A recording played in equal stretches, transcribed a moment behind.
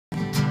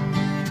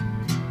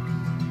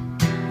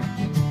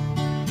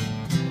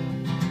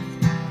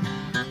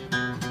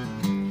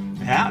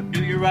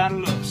write a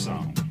love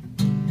song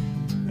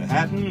that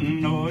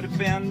hadn't already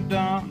been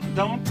done. I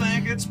don't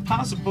think it's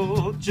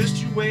possible.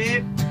 Just you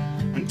wait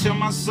until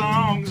my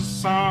song's a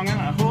song, and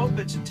I hope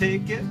that you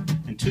take it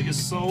into your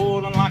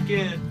soul and lock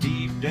it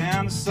deep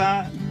down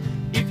inside.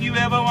 If you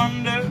ever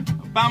wonder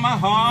about my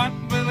heart,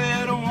 well,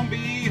 it won't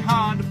be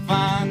hard to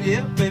find.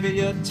 Yeah, baby,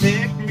 you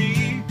take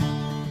me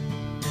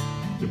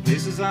to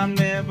places I've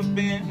never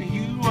been.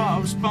 You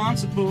are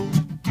responsible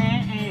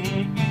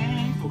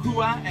for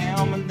who I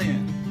am, and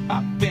then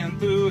I've been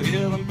through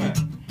hell and back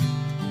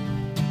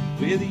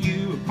with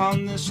you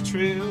upon this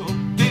trail.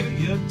 Baby,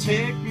 you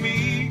take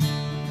me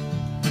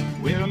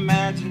where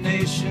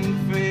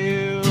imagination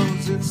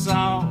fails. It's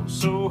all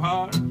so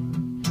hard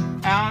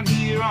out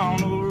here on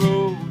the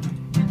road.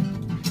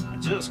 I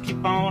just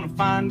keep on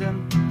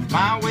finding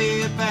my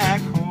way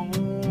back home.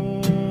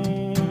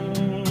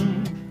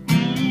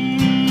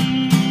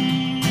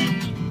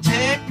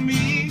 Take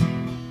me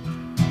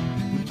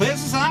to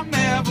places I've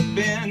never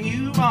been.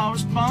 You are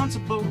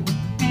responsible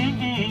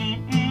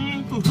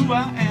for who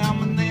I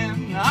am, and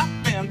then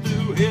I've been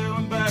through hell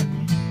and back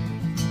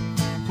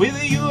with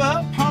you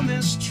up on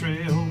this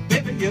trail.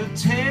 Baby, you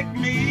take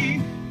me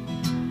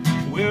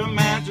where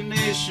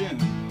imagination